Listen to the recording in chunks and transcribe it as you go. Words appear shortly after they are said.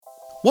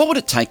What would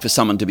it take for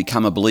someone to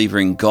become a believer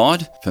in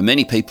God? For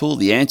many people,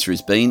 the answer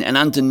has been an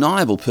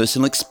undeniable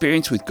personal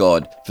experience with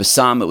God. For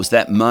some, it was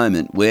that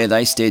moment where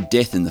they stared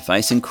death in the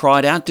face and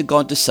cried out to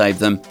God to save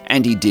them,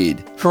 and He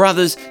did. For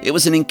others, it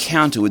was an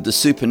encounter with the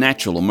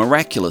supernatural or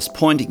miraculous,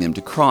 pointing them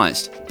to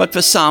Christ. But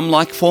for some,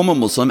 like former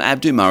Muslim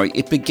Abdul Murray,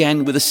 it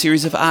began with a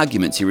series of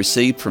arguments he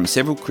received from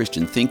several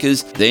Christian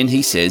thinkers. Then,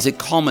 he says, it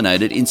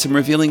culminated in some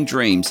revealing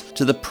dreams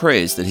to the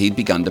prayers that he'd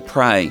begun to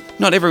pray.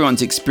 Not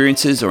everyone's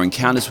experiences or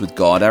encounters with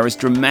God are as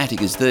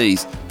dramatic as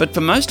these, but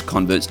for most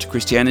converts to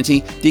Christianity,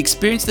 the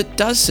experience that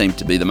does seem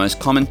to be the most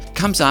common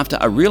comes after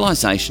a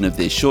realization of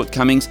their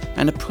shortcomings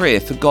and a prayer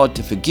for God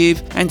to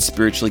forgive and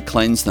spiritually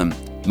cleanse them.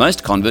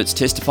 Most converts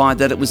testify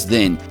that it was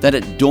then that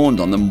it dawned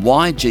on them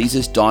why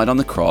Jesus died on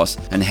the cross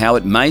and how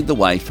it made the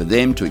way for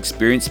them to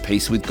experience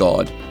peace with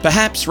God.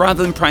 Perhaps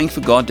rather than praying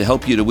for God to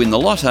help you to win the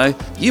lotto,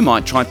 you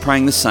might try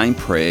praying the same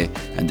prayer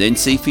and then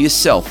see for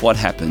yourself what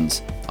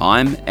happens.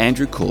 I'm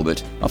Andrew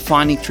Corbett of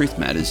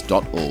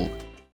FindingTruthMatters.org.